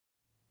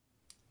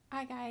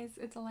Hi guys,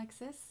 it's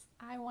Alexis.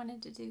 I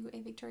wanted to do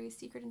a Victoria's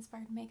Secret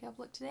inspired makeup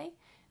look today,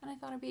 and I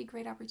thought it'd be a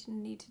great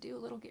opportunity to do a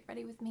little get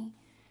ready with me.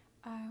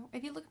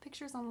 If you look at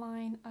pictures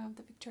online of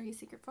the Victoria's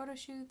Secret photo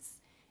shoots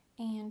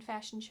and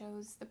fashion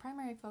shows, the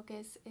primary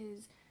focus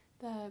is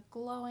the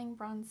glowing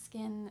bronze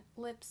skin,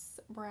 lips,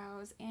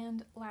 brows,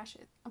 and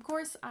lashes. Of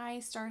course,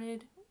 I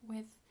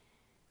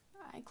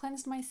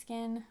cleansed my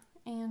skin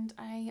and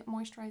I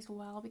moisturized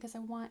well because I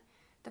want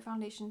the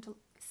foundation to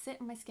sit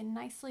in my skin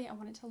nicely. I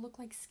want it to look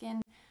like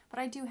skin, but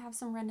I do have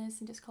some redness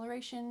and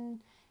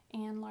discoloration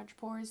and large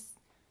pores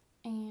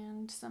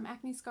and some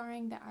acne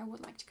scarring that I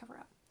would like to cover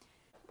up.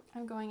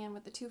 I'm going in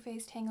with the Too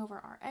Faced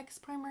Hangover RX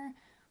primer,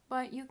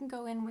 but you can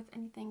go in with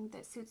anything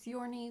that suits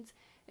your needs.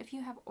 If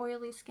you have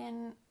oily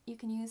skin, you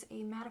can use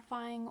a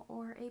mattifying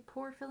or a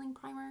pore filling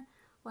primer,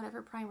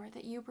 whatever primer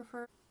that you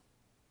prefer.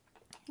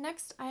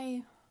 Next,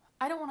 I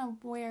don't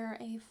want to wear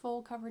a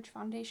full coverage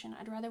foundation.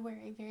 I'd rather wear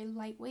a very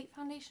lightweight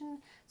foundation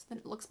so that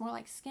it looks more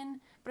like skin,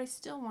 but I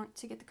still want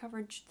to get the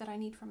coverage that I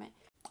need from it.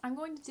 I'm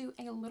going to do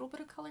a little bit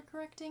of color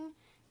correcting,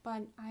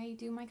 but I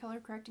do my color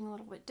correcting a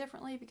little bit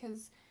differently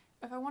because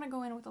if I want to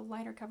go in with a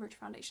lighter coverage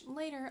foundation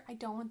later, I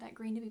don't want that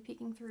green to be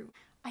peeking through.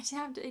 I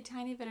tabbed a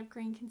tiny bit of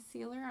green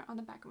concealer on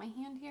the back of my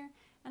hand here,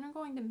 and I'm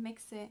going to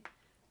mix it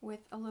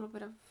with a little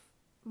bit of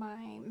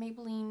my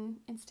Maybelline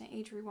Instant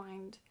Age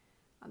Rewind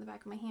on the back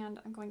of my hand.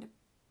 I'm going to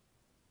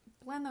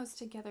blend those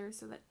together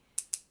so that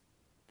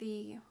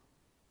the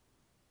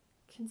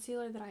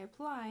concealer that I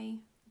apply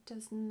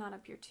does not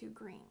appear too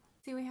green.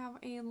 See, we have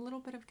a little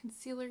bit of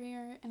concealer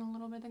here and a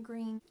little bit of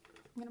green.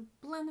 I'm going to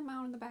blend them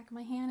out in the back of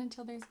my hand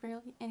until there's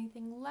barely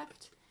anything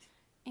left,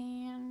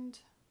 and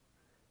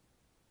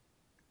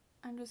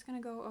I'm just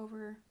going to go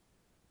over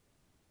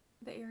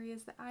the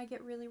areas that I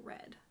get really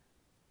red.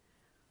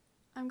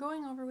 I'm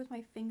going over with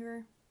my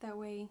finger, that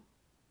way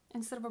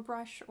instead of a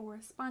brush or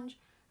a sponge,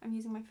 I'm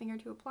using my finger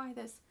to apply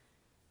this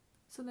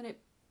so that it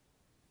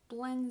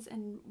blends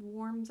and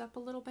warms up a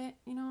little bit,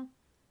 you know?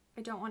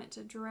 I don't want it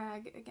to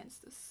drag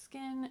against the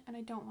skin, and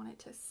I don't want it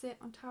to sit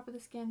on top of the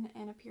skin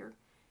and appear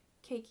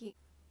cakey.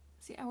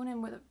 See, I went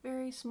in with a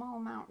very small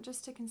amount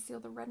just to conceal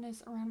the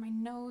redness around my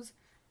nose,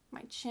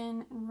 my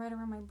chin, and right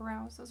around my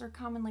brows. Those are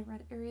commonly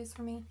red areas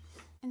for me.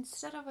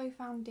 Instead of a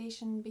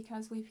foundation,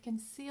 because we've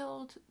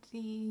concealed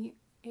the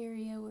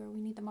area where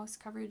we need the most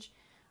coverage,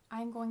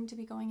 I'm going to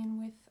be going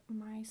in with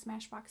my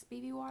Smashbox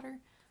BB Water.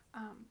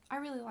 I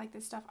really like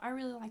this stuff. I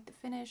really like the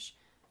finish.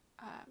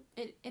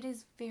 It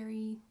is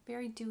very,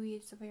 very dewy.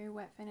 It's a very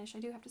wet finish. I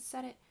do have to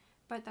set it,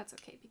 but that's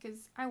okay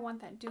because I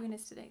want that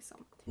dewiness today, so.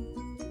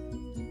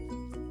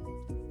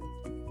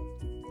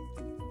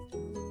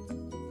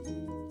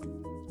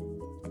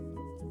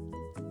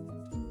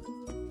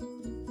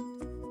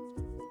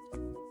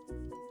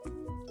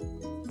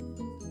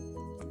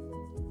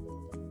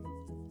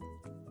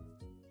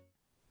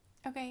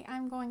 Okay,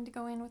 I'm going to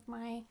go in with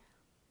my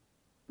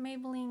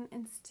Maybelline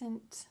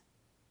Instant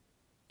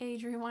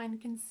Age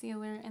Rewind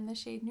Concealer in the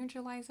shade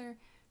Neutralizer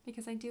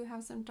because I do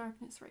have some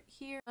darkness right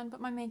here, but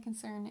my main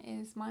concern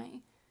is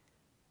my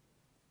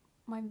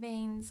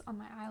veins on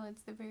my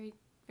eyelids. They're very,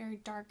 very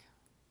dark.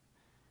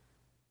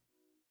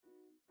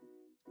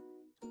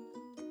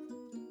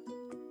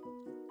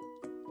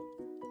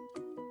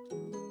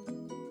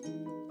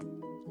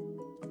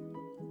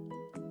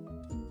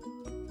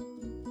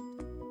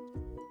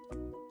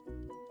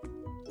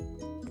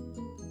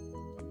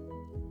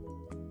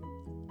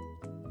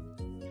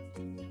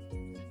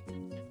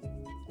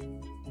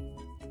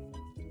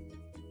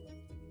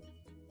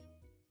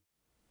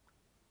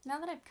 Now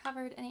that I've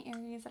covered any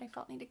areas that I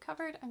felt needed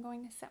covered, I'm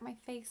going to set my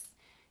face.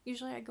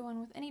 Usually I go in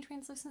with any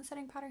translucent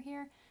setting powder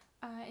here.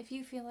 If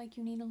you feel like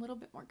you need a little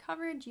bit more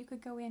coverage, you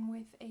could go in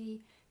with a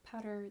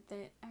powder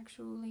that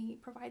actually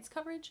provides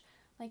coverage,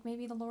 like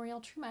maybe the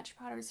L'Oreal True Match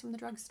powders from the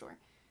drugstore.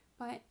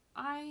 But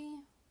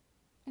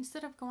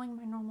instead of going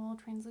my normal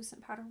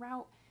translucent powder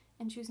route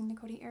and choosing the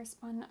Coty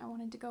Airspun, I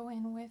wanted to go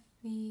in with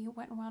the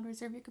Wet n Wild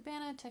Reserve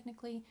Cabana.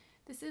 Technically,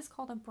 this is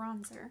called a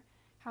bronzer.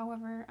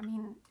 However, I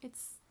mean,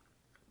 it's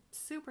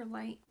super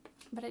light,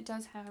 but it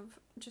does have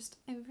just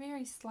a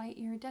very slight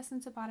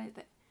iridescence about it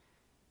that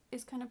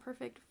is kind of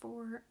perfect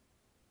for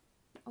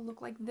a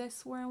look like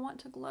this where I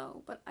want to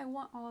glow, but I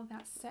want all of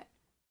that set.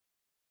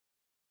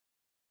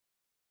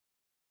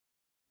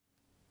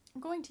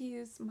 I'm going to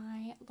use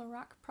my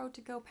Lorac Pro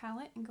To Go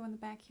palette and go in the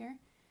back here.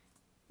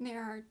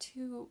 There are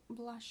two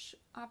blush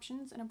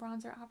options and a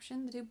bronzer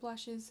option. The two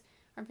blushes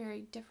are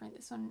very different.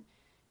 This one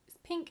is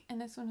pink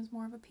and this one is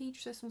more of a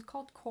peach. This one's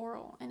called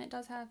Coral and it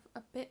does have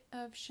a bit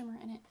of shimmer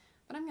in it,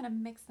 but I'm going to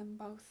mix them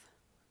both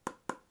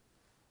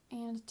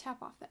and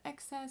tap off the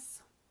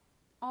excess.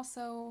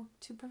 Also,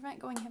 to prevent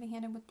going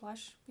heavy-handed with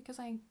blush, because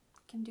I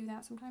can do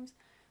that sometimes,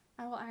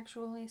 I will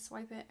actually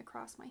swipe it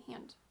across my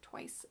hand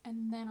twice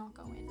and then I'll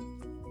go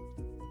in.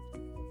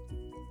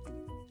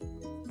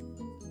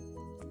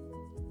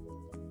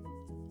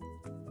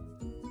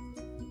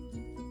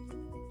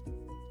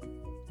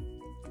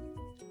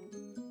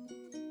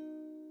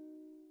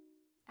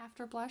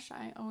 After blush,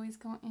 I always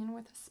go in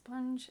with a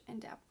sponge and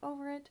dab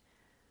over it.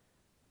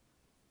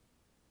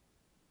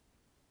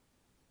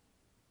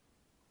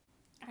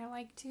 I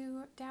like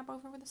to dab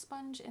over with a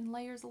sponge in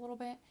layers a little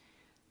bit.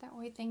 That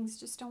way things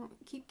just don't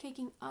keep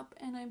caking up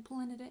and I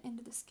blended it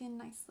into the skin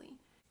nicely.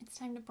 It's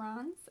time to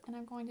bronze, and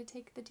I'm going to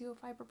take the Duo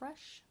Fiber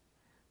brush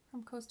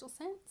from Coastal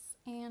Scents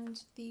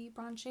and the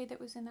bronze shade that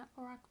was in that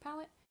Lorac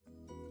palette.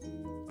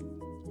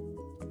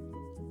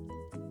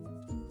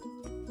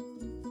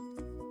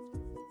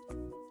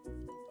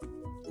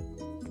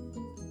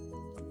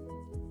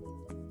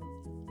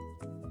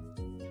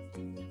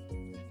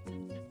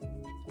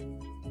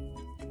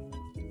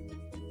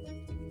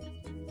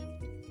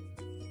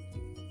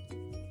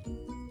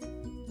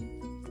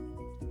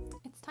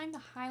 Time to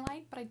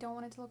highlight, but I don't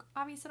want it to look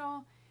obvious at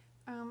all,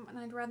 and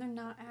I'd rather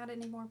not add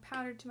any more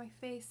powder to my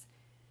face,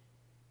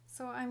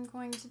 so I'm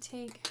going to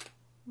take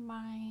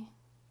my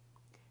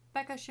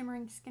Becca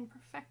Shimmering Skin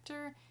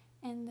Perfector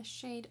in the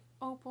shade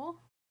Opal.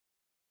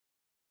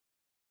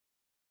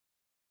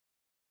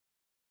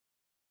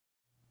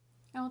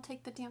 I will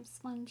take the damp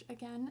sponge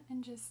again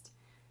and just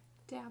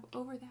dab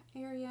over that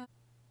area.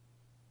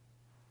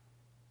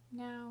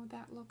 Now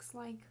that looks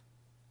like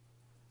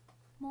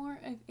more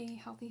of a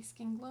healthy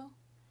skin glow.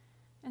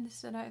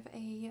 Instead of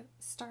a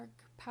stark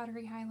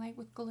powdery highlight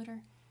with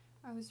glitter.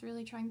 I was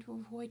really trying to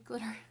avoid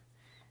glitter.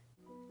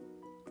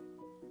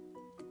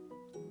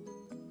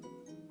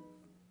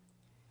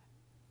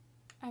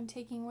 I'm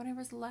taking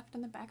whatever's left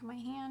in the back of my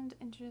hand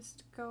and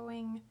just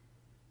going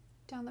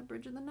down the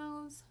bridge of the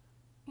nose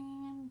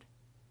and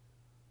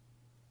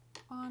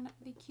on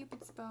the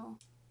Cupid's bow.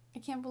 I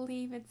can't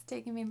believe it's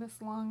taken me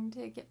this long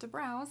to get to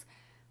brows,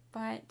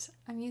 but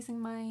I'm using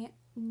my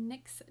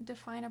NYX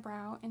Define a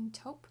Brow in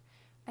Taupe.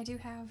 I do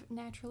have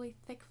naturally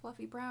thick,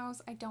 fluffy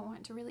brows. I don't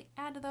want to really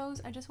add to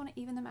those. I just want to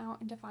even them out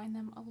and define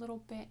them a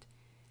little bit.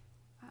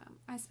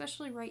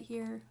 Especially right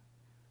here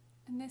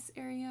in this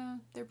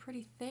area, they're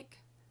pretty thick,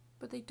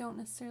 but they don't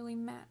necessarily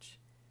match.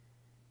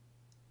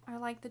 I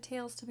like the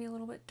tails to be a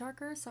little bit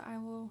darker, so I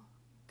will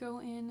go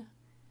in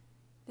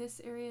this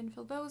area and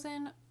fill those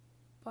in,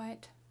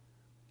 but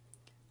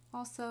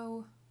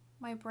also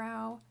my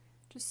brow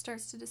just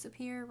starts to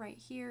disappear right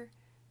here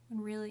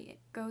when really it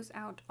goes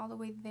out all the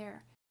way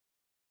there.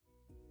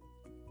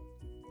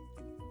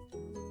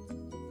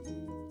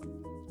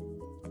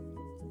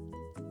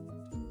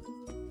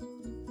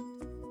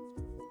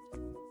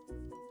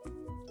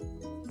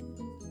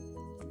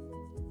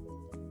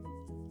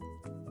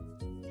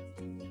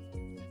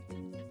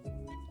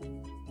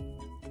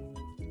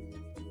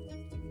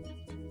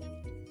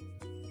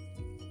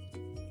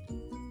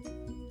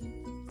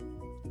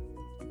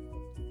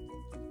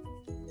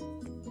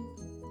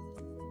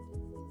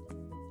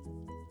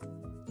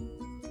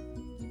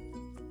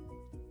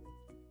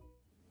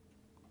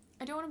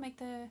 I don't want to make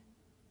the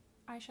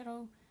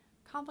eyeshadow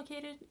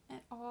complicated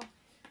at all.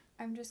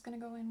 I'm just going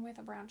to go in with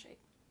a brown shade.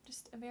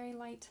 Just a very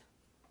light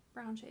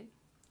brown shade.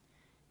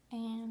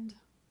 And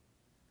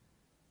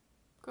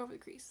go over the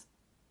crease.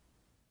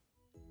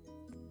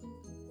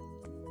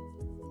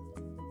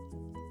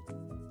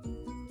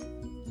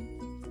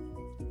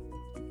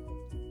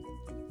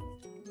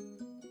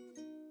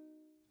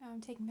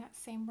 I'm taking that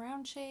same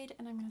brown shade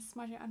and I'm going to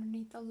smudge it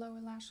underneath the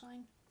lower lash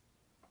line.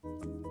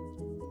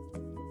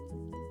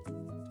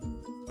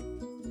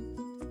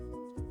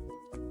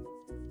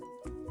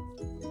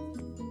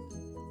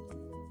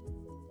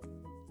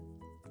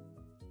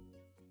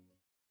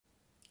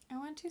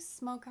 To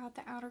smoke out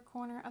the outer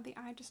corner of the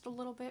eye just a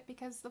little bit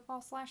because the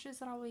false lashes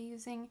that I'll be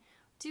using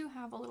do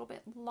have a little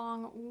bit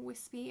long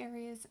wispy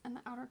areas in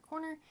the outer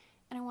corner,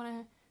 and I want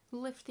to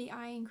lift the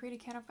eye and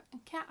create a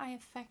cat eye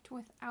effect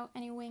without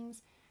any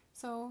wings.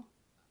 So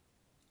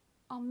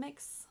I'll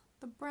mix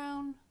the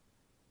brown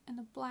and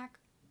the black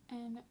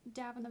and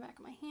dab in the back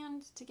of my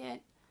hand to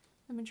get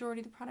the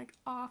majority of the product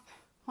off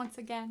once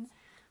again,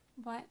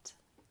 but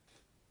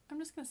I'm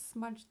just going to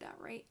smudge that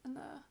right in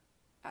the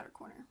outer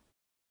corner.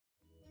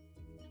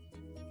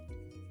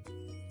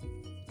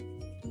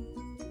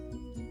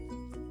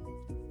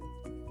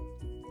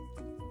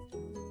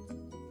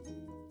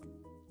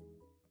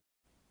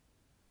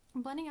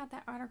 I'm blending out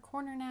that outer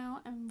corner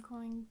now. I'm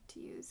going to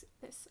use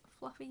this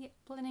fluffy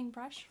blending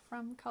brush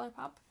from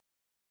Colourpop.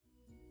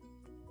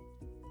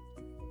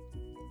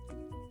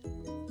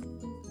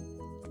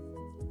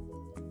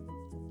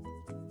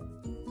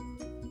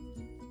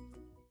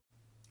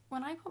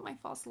 When I put my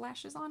false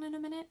lashes on in a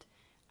minute,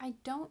 I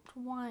don't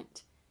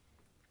want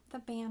the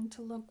band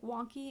to look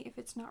wonky if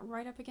it's not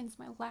right up against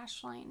my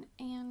lash line,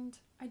 and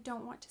I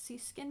don't want to see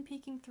skin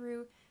peeking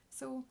through,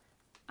 so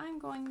I'm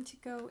going to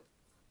go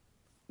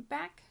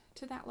back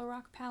to that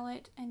Lorac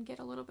palette and get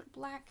a little bit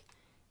black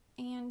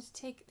and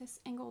take this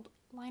angled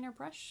liner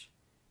brush,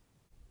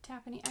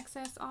 tap any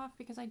excess off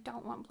because I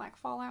don't want black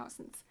fallout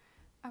since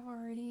I've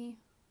already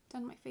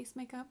done my face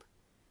makeup,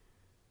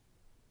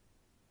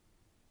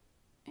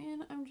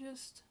 and I'm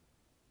just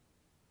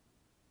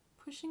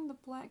pushing the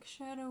black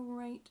shadow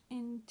right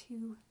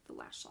into the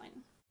lash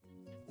line.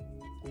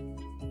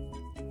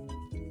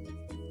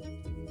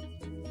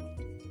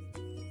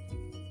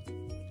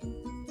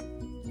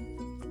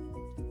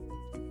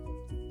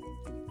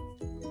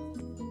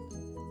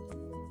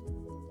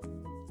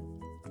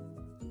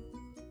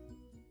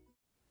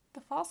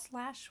 false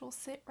lash will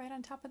sit right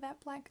on top of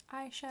that black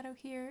eyeshadow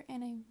here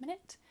in a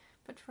minute,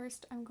 but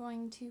first I'm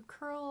going to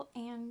curl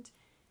and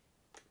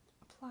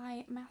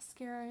apply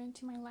mascara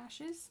into my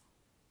lashes.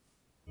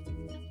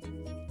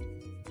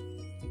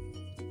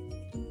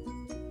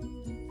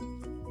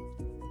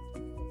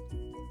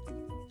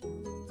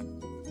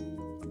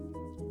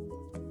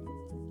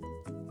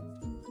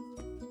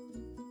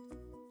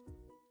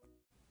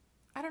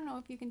 I don't know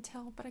if you can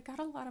tell, but I got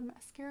a lot of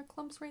mascara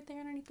clumps right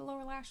there underneath the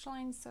lower lash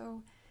line,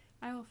 so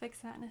I will fix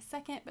that in a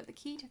second, but the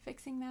key to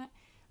fixing that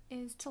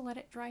is to let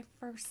it dry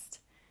first.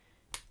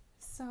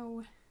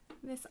 So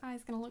this eye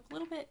is going to look a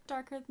little bit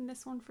darker than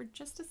this one for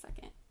just a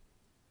second.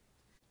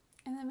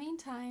 In the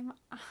meantime,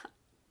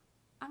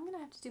 I'm going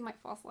to have to do my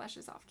false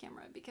lashes off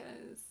camera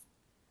because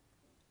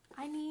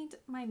I need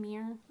my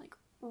mirror like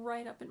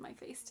right up in my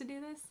face to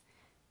do this.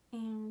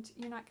 And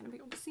you're not going to be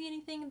able to see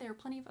anything. There are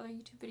plenty of other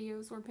YouTube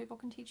videos where people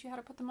can teach you how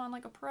to put them on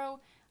like a pro.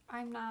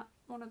 I'm not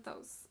one of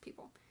those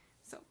people.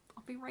 So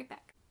I'll be right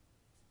back.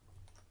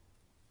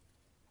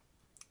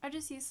 I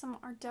just used some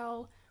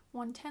Ardell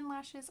 110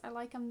 lashes. I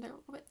like them. They're a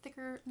little bit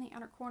thicker in the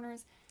outer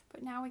corners.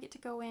 But now we get to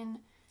go in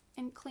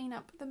and clean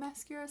up the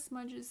mascara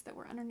smudges that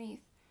were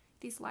underneath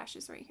these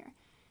lashes right here.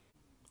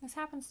 This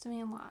happens to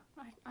me a lot.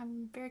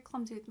 I'm very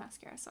clumsy with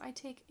mascara. So I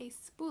take a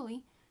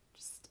spoolie.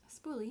 Just a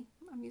spoolie.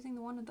 I'm using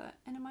the one at the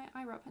end of my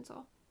eyebrow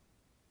pencil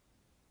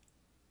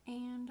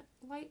and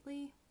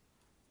lightly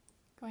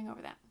going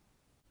over that.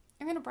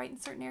 I'm going to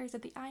brighten certain areas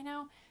of the eye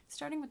now,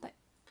 starting with the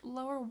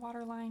lower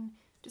waterline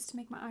just to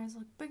make my eyes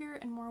look bigger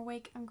and more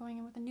awake. I'm going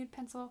in with a nude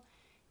pencil,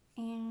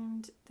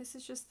 and this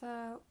is just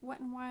the Wet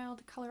n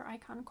Wild Color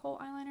Icon Kohl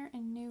eyeliner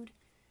in nude.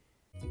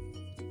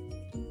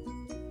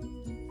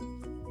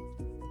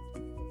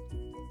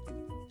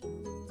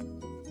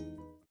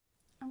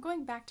 I'm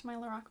going back to my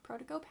Lorac Pro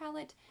To Go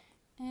palette,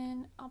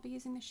 and I'll be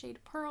using the shade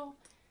Pearl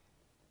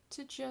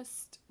to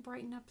just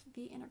brighten up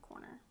the inner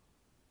corner.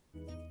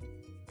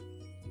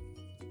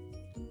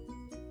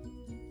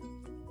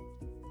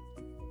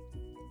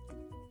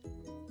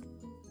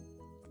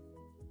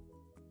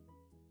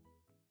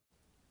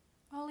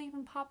 I'll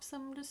even pop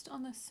some just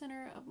on the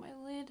center of my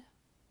lid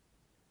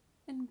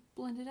and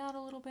blend it out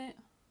a little bit,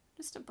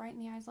 just to brighten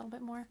the eyes a little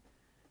bit more.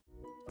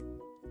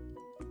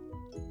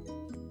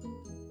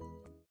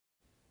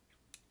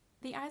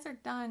 The eyes are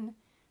done.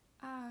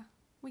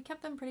 We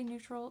kept them pretty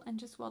neutral and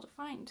just well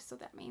defined, so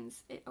that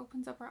means it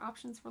opens up our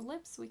options for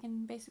lips. We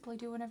can basically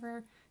do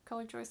whatever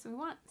color choice we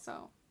want.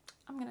 So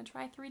I'm gonna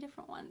try 3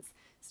 different ones,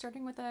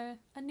 starting with a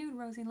nude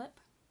rosy lip.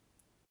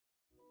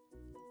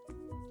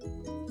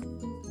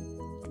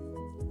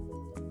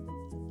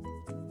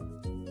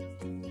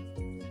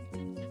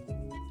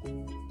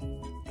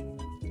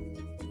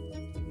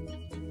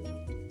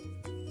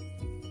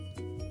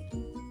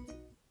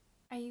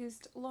 I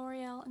used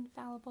L'Oreal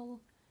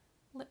Infallible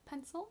lip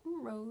pencil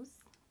in rose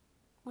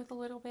with a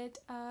little bit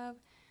of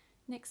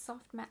NYX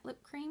Soft Matte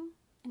Lip Cream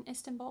in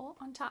Istanbul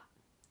on top.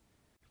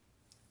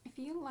 If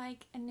you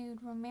like a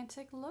nude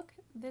romantic look,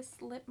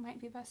 this lip might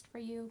be best for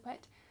you,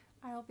 but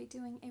I'll be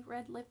doing a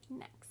red lip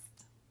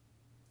next.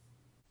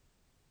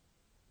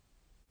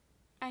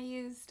 I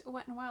used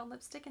Wet n Wild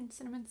lipstick and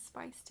Cinnamon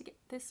Spice to get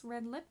this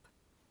red lip.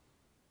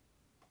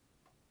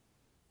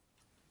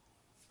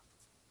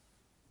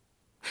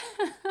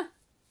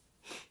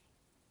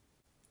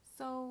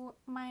 So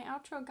my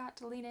outro got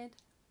deleted,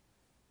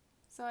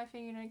 so I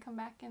figured I'd come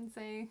back and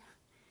say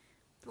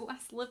the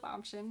last lip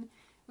option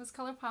was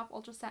Colourpop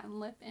Ultra Satin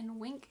Lip in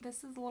Wink.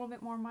 This is a little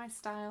bit more my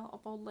style, a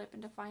bold lip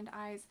and defined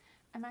eyes.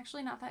 I'm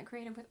actually not that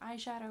creative with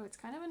eyeshadow. It's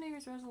kind of a New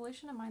Year's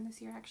resolution of mine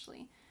this year,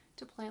 actually,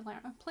 to play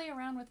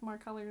around with more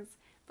colors.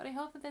 But I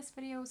hope that this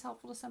video was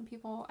helpful to some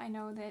people. I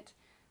know that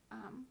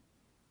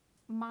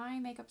my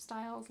makeup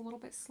style is a little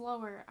bit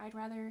slower. I'd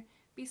rather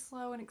be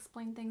slow and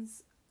explain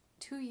things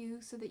to you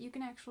so that you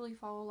can actually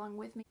follow along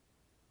with me.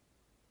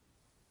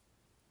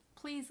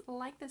 Please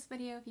like this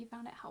video if you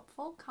found it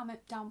helpful. Comment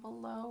down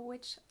below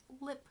which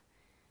lip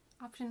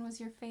option was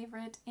your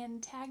favorite,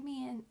 and tag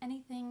me in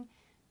anything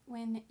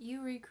when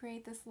you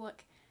recreate this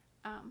look.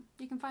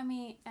 You can find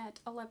me at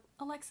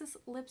Alexis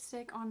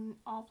Lipstick on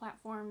all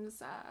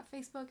platforms,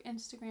 Facebook,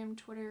 Instagram,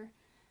 Twitter,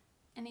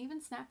 and even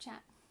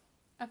Snapchat.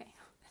 Okay,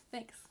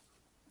 thanks.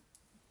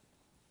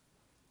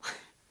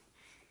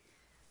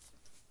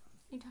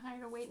 You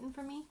tired of waiting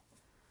for me?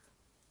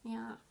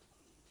 Yeah,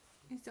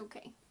 it's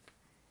okay.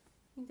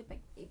 He's a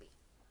big baby.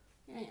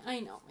 I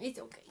know, it's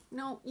okay.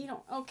 No, you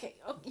don't. Okay,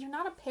 oh, you're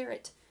not a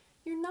parrot.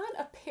 You're not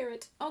a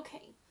parrot.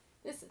 Okay,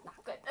 this is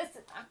not good. This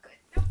is not good.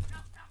 No, no,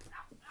 no,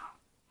 no,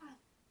 no.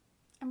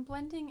 I'm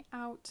blending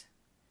out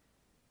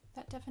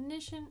that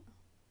definition.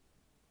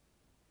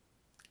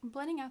 I'm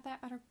blending out that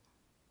outer.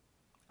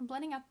 I'm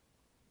blending out